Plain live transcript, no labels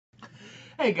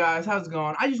Hey guys, how's it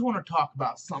going? I just want to talk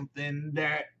about something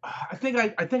that I think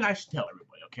I should tell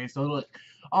everybody. Okay, so look,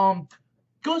 um,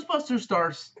 Ghostbusters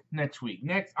starts next week.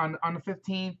 Next on the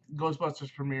 15th,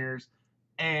 Ghostbusters premieres,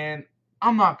 and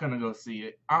I'm not gonna go see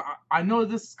it. I know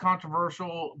this is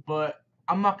controversial, but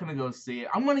I'm not gonna go see it.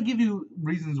 I'm gonna give you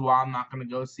reasons why I'm not gonna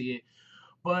go see it,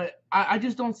 but I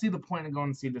just don't see the point of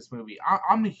going to see this movie.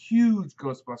 I'm a huge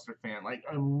Ghostbuster fan, like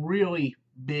a really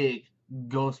big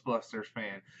Ghostbusters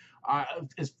fan. Uh,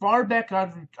 as far back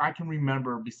as I can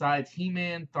remember, besides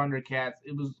He-Man, Thundercats,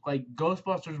 it was like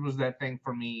Ghostbusters was that thing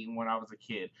for me when I was a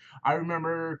kid. I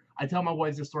remember, I tell my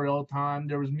wife this story all the time.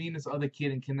 There was me and this other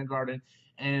kid in kindergarten,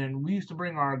 and we used to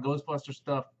bring our Ghostbuster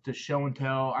stuff to show and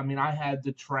tell. I mean, I had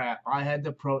the trap, I had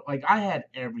the like I had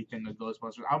everything of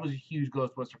Ghostbusters. I was a huge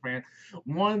Ghostbuster fan.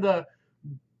 One of the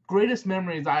greatest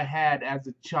memories I had as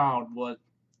a child was,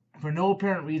 for no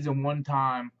apparent reason, one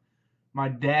time my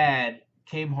dad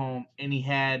came home and he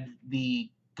had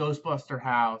the Ghostbuster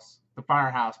house, the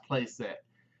firehouse playset.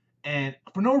 And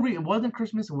for no reason, it wasn't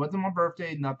Christmas, it wasn't my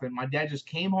birthday, nothing. My dad just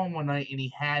came home one night and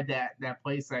he had that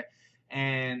playset,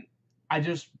 and I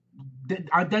just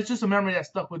that's just a memory that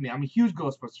stuck with me. I'm a huge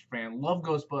Ghostbusters fan. Love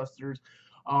Ghostbusters.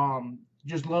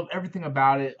 Just love everything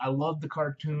about it. I love the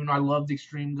cartoon. I love the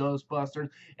Extreme Ghostbusters.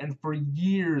 And for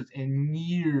years and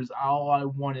years, all I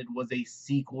wanted was a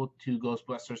sequel to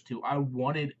Ghostbusters 2. I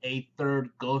wanted a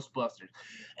third Ghostbusters.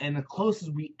 And the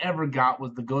closest we ever got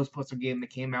was the Ghostbuster game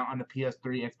that came out on the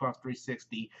PS3, Xbox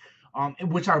 360,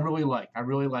 which I really liked. I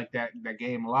really liked that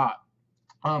game a lot.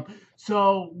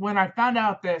 So when I found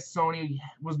out that Sony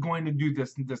was going to do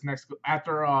this next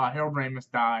after Harold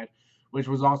Ramis died, which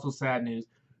was also sad news,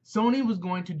 Sony was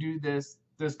going to do this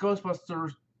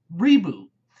Ghostbusters reboot,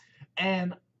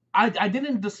 and I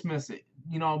didn't dismiss it.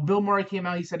 You know, Bill Murray came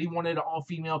out. He said he wanted an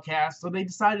all-female cast, so they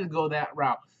decided to go that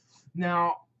route.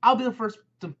 Now, I'll be the first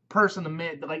person to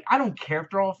admit that, like, I don't care if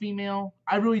they're all female.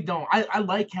 I really don't. I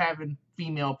like having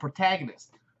female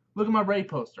protagonists. Look at my Rey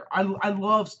poster. I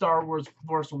love Star Wars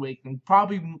Force Awakens.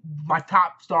 Probably my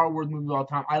top Star Wars movie of all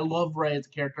time. I love Rey as a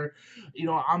character. You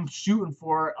know, I'm shooting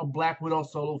for a Black Widow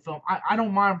solo film. I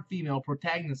don't mind female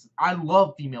protagonists. I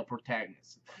love female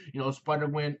protagonists. You know,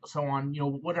 Spider-Gwen, so on, you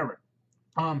know, whatever.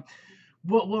 Um,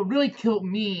 what really killed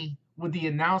me with the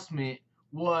announcement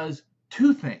was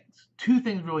two things. Two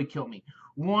things really killed me.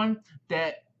 One,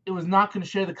 that it was not going to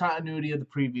share the continuity of the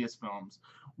previous films,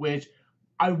 which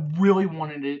I really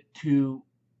wanted it to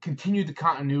continue the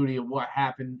continuity of what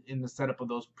happened in the setup of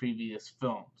those previous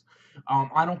films.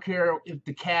 I don't care if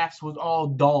the cast was all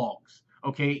dogs.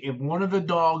 Okay, if one of the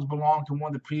dogs belonged to one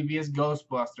of the previous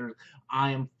Ghostbusters,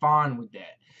 I am fine with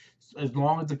that. As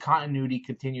long as the continuity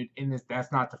continued in this,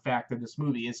 that's not the fact of this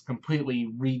movie. It's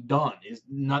completely redone. It's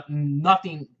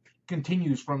nothing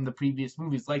continues from the previous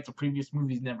movies, like the previous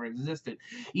movies never existed.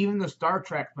 Even the Star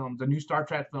Trek films, the new Star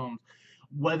Trek films,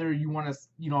 whether you want to,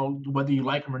 you know, whether you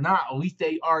like them or not, at least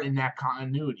they are in that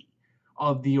continuity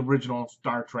of the original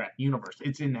Star Trek universe.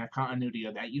 It's in that continuity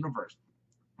of that universe.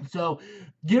 So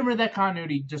getting rid of that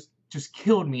continuity just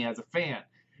killed me as a fan.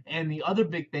 And the other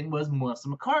big thing was Melissa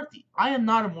McCarthy. I am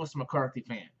not a Melissa McCarthy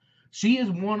fan. She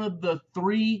is one of the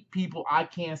three people I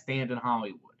can't stand in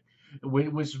Hollywood,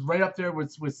 which is right up there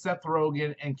with Seth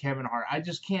Rogen and Kevin Hart. I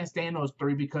just can't stand those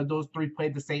three because those three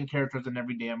played the same characters in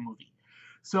every damn movie.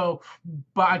 So,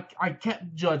 but I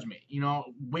kept judgment, you know,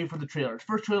 wait for the trailer. The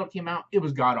first trailer came out, it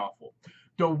was god awful.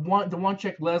 The one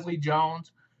chick, Leslie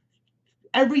Jones,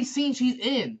 every scene she's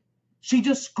in, she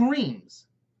just screams.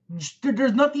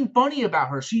 There's nothing funny about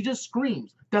her. She just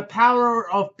screams. The power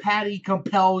of Patty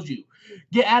compels you.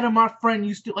 Get out of my friend.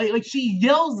 You still like she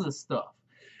yells this stuff.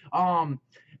 Um,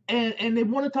 and they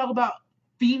want to talk about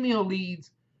female leads.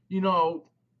 It's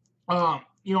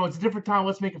a different time.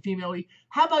 Let's make a female lead.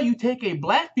 How about you take a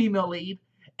black female lead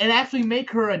and actually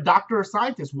make her a doctor or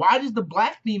scientist? Why does the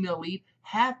black female lead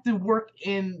have to work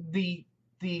in the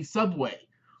subway?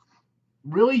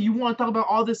 Really, you want to talk about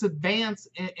all this advance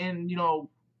and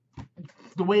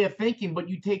the way of thinking, but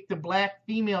you take the black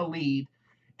female lead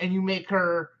and you make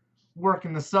her work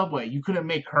in the subway. You couldn't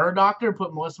make her a doctor and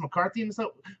put Melissa McCarthy in the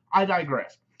subway. I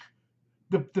digress.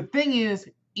 The thing is,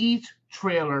 each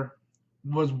trailer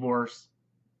was worse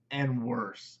and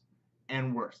worse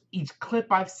and worse. Each clip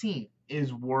I've seen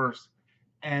is worse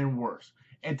and worse.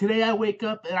 And today I wake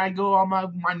up and I go on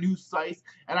my news sites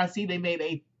and I see they made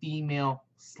a female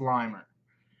Slimer.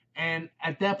 And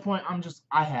at that point,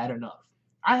 I had enough.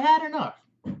 I had enough.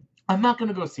 I'm not going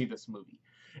to go see this movie.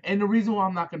 And the reason why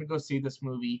I'm not going to go see this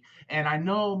movie, and I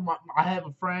know I have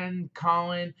a friend,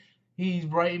 Colin, he's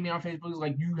writing me on Facebook, he's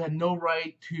like, you had no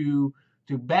right to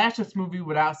to bash this movie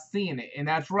without seeing it. And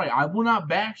that's right. I will not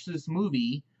bash this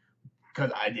movie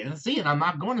because I didn't see it. I'm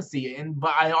not going to see it.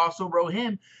 But I also wrote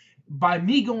him, by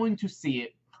me going to see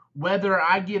it, whether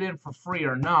I get in for free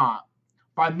or not,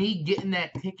 by me getting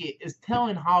that ticket is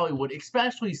telling Hollywood,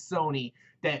 especially Sony,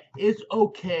 that it's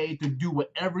okay to do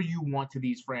whatever you want to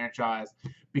these franchises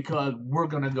because we're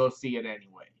gonna go see it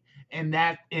anyway. And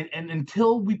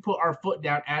until we put our foot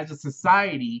down as a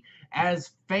society,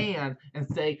 as fans, and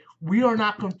say we are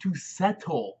not going to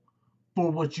settle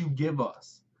for what you give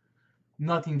us,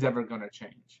 nothing's ever gonna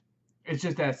change. It's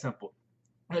just that simple.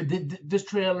 This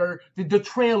trailer, the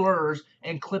trailers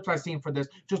and clips I've seen for this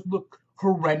just look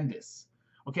horrendous.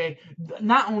 Okay,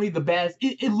 not only the bad,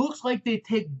 it looks like they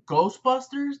take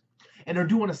Ghostbusters and they're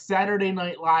doing a Saturday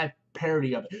Night Live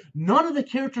parody of it. None of the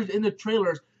characters in the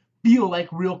trailers feel like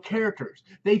real characters.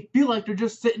 They feel like they're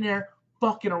just sitting there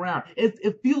fucking around.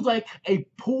 It feels like a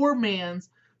poor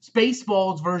man's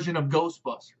Spaceballs version of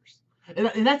Ghostbusters.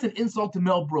 And that's an insult to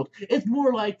Mel Brooks. It's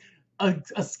more like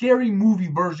a scary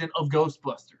movie version of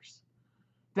Ghostbusters.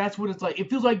 That's what it's like.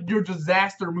 It feels like your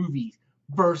disaster movies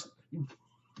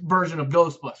version of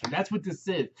Ghostbusters. That's what this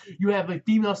is. You have a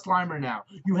female Slimer now.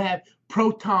 You have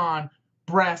proton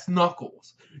brass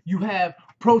knuckles. You have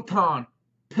proton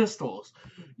pistols.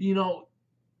 You know,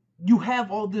 you have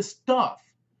all this stuff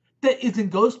that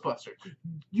isn't Ghostbusters.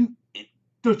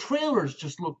 The trailers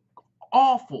just look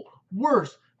awful,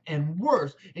 worse and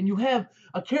worse. And you have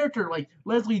a character like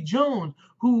Leslie Jones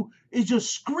who is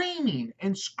just screaming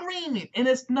and screaming, and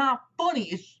it's not funny.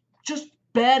 It's just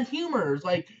bad humor. It's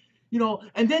like, you know,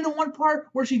 and then the one part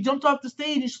where she jumps off the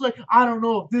stage and she's like, I don't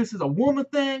know if this is a woman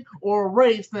thing or a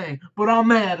race thing, but I'm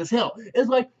mad as hell. It's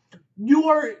like, you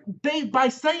are, by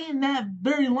saying that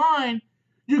very line,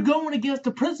 you're going against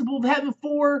the principle of having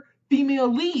 4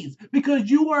 female leads, because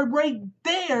you are right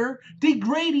there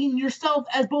degrading yourself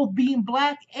as both being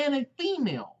black and a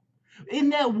female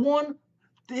in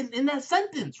that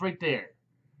sentence right there.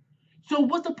 So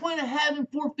what's the point of having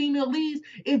 4 female leads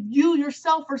if you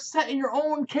yourself are setting your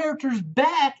own characters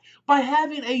back by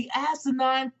having a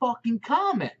asinine fucking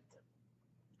comment?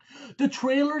 The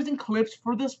trailers and clips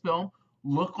for this film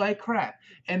look like crap.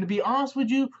 And to be honest with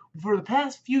you, for the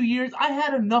past few years, I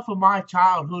had enough of my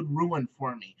childhood ruined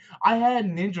for me. I had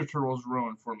Ninja Turtles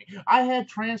ruined for me. I had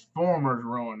Transformers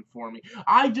ruined for me.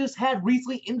 I just had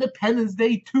recently Independence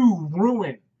Day 2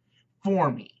 ruined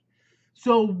for me.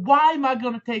 So why am I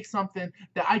going to take something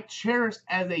that I cherished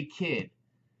as a kid,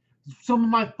 some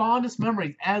of my fondest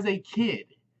memories as a kid,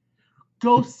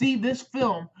 go see this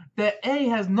film that A,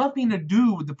 has nothing to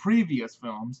do with the previous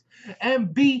films,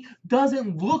 and B,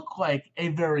 doesn't look like a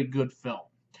very good film?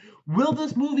 Will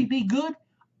this movie be good?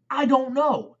 I don't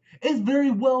know. It very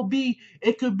well be,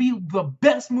 it could be the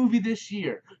best movie this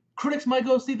year. Critics might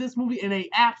go see this movie and they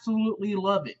absolutely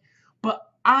love it. But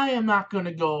I am not going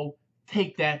to go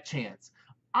take that chance.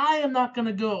 I am not going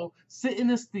to go sit in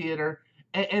this theater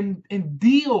and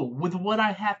deal with what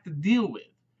I have to deal with.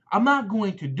 I'm not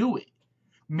going to do it.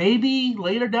 Maybe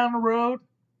later down the road,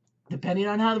 depending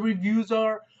on how the reviews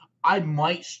are, I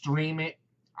might stream it.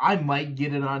 I might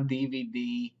get it on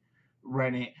DVD,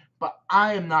 rent it. But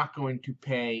I am not going to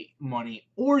pay money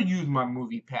or use my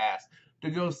movie pass to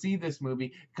go see this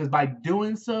movie, because by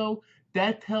doing so,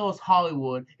 that tells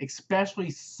Hollywood, especially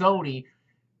Sony,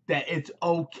 that it's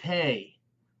okay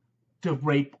to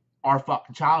rape our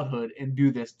fucking childhood and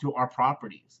do this to our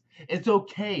properties. It's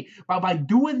okay. By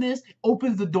doing this,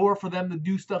 opens the door for them to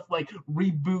do stuff like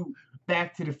reboot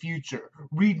Back to the Future,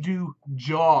 redo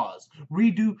Jaws,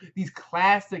 redo these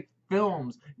classic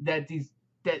films that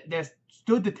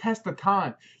stood the test of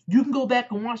time. You can go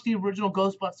back and watch the original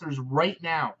Ghostbusters right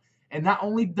now, and not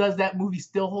only does that movie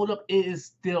still hold up, it is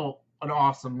still an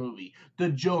awesome movie. The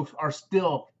jokes are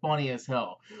still funny as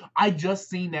hell. I just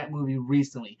seen that movie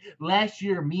recently. Last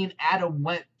year, me and Adam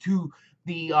went to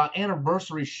the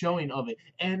anniversary showing of it,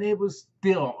 and it was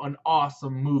still an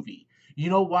awesome movie. You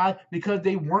know why? Because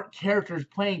they weren't characters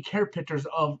playing caricatures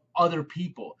of other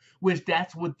people, which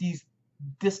that's what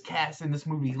this cast in this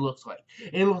movie looks like.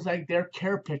 It looks like they're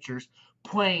caricatures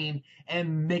playing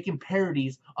and making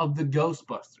parodies of the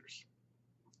Ghostbusters.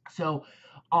 So,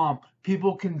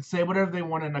 people can say whatever they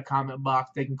want in the comment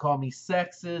box. They can call me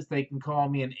sexist. They can call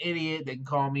me an idiot. They can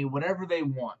call me whatever they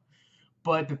want.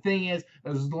 But the thing is,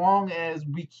 as long as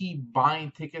we keep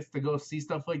buying tickets to go see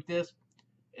stuff like this,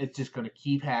 it's just going to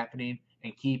keep happening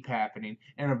and keep happening.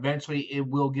 And eventually it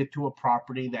will get to a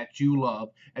property that you love.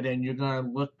 And then you're going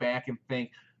to look back and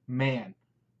think, man,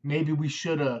 maybe we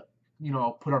should have,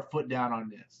 put our foot down on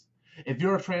this. If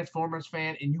you're a Transformers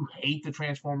fan and you hate the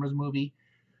Transformers movie,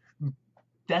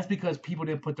 That's because people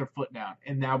didn't put their foot down,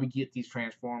 and now we get these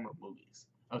Transformer movies.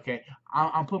 Okay,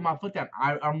 I'm putting my foot down.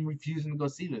 I'm refusing to go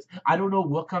see this. I don't know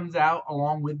what comes out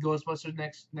along with Ghostbusters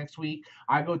next week.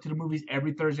 I go to the movies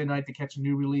every Thursday night to catch a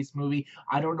new release movie.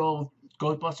 I don't know if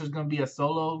Ghostbusters is gonna be a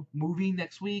solo movie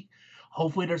next week.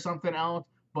 Hopefully there's something else,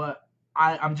 but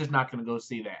I'm just not gonna go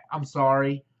see that. I'm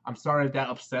sorry. I'm sorry if that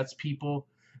upsets people.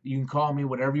 You can call me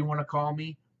whatever you want to call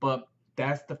me, but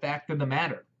that's the fact of the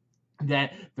matter.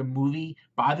 That the movie,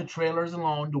 by the trailers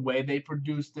alone, the way they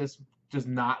produced this does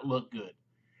not look good.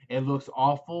 It looks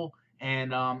awful,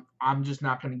 and I'm just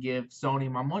not going to give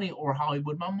Sony my money or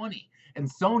Hollywood my money. And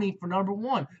Sony, for number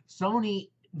one, Sony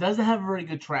doesn't have a very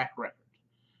good track record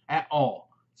at all.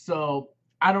 So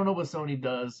I don't know what Sony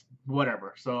does,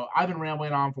 whatever. So I've been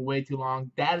rambling on for way too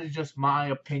long. That is just my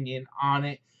opinion on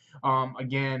it.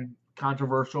 Again,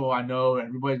 controversial. I know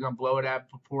everybody's gonna blow it out of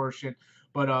proportion,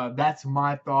 but that's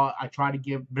my thought. I try to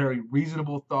give very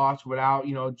reasonable thoughts without,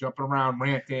 jumping around,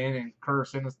 ranting and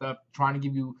cursing and stuff. Trying to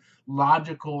give you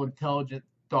logical, intelligent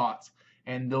thoughts,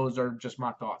 and those are just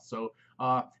my thoughts. So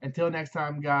until next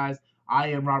time, guys, I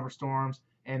am Robert Storms,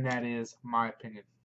 and that is my opinion.